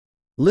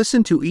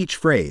Listen to each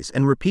phrase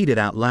and repeat it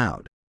out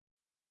loud.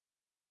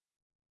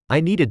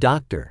 I need a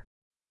doctor.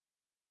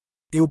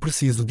 Eu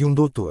preciso de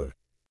doutor.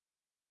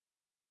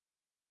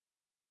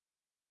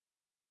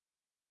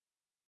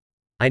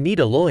 I need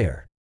a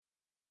lawyer.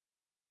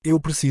 Eu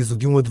preciso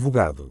de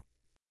advogado.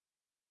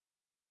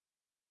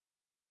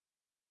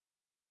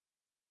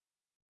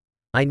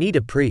 I need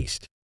a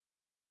priest.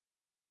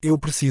 Eu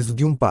preciso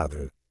de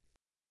padre.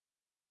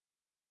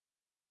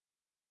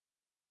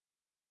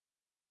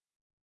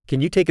 Can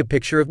you take a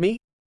picture of me?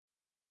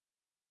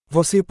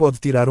 Você pode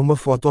tirar uma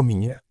foto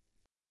minha?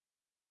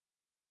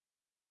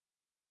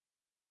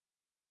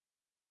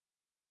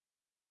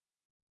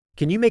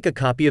 Can you make a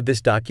copy of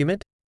this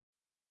document?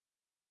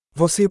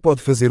 Você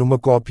pode fazer uma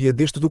cópia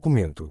deste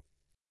documento.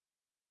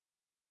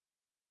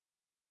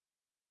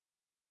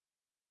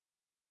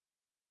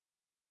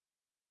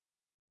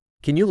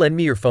 Can you lend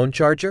me your phone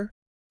charger?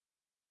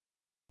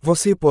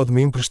 Você pode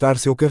me emprestar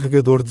seu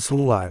carregador de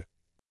celular.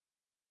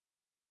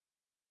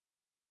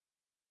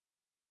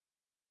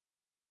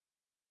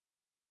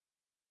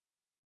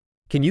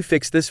 Can you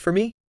fix this for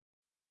me?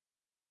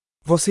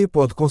 Você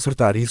pode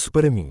consertar isso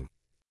para mim.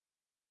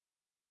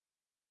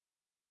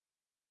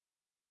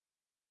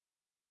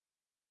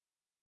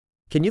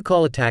 Can you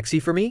call a taxi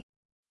for me?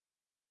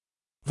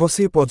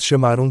 Você pode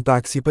chamar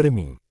táxi para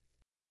mim.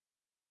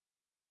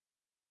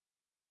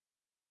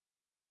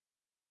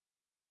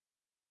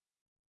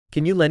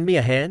 Can you lend me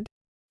a hand?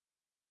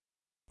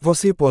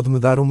 Você pode me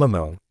dar uma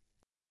mão.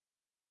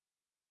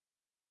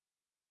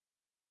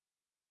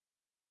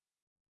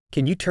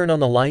 Can you turn on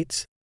the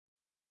lights?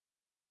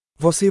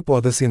 Você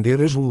pode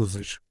acender as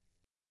luzes.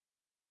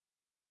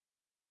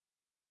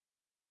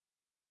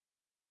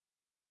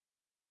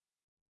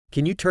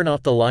 Can you turn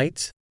off the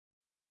lights?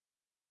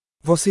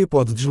 Você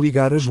pode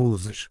desligar as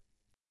luzes.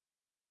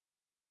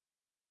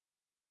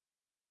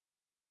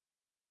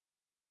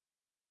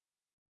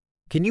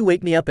 Can you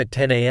wake me up at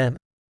 10 a.m.?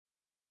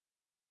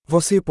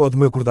 Você pode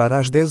me acordar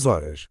às 10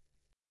 horas.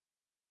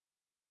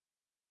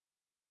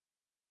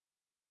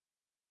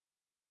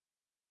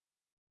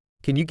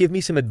 Can you give me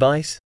some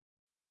advice?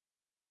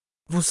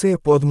 Você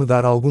pode me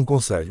dar algum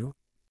conselho?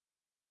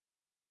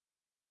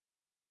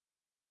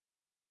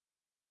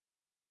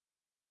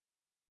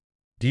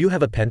 Do you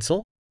have a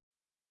pencil?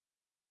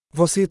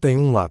 Você tem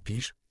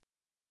lápis?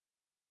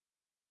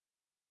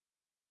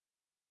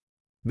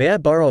 May I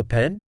borrow a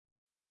pen?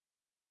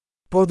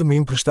 Pode me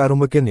emprestar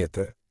uma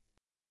caneta?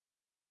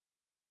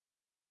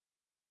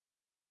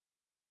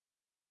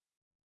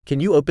 Can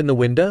you open the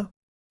window?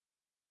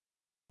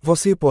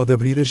 Você pode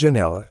abrir a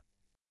janela?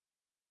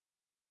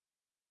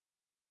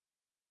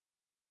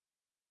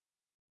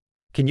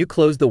 Can you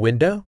close the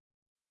window?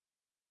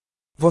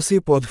 Você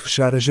pode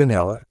fechar a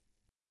janela?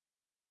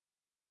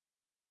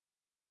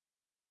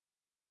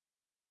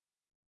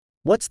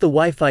 What's the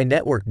Wi-Fi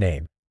network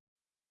name?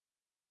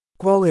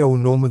 Qual é o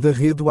nome da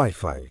rede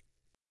Wi-Fi?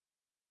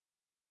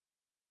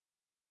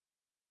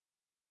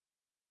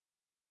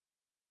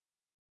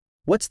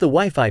 What's the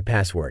Wi-Fi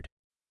password?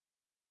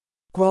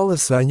 Qual a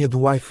senha do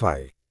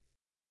Wi-Fi?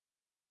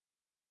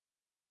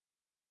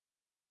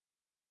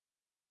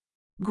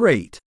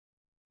 Great!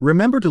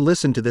 Remember to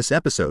listen to this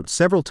episode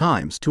several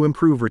times to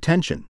improve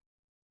retention.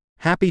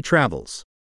 Happy travels!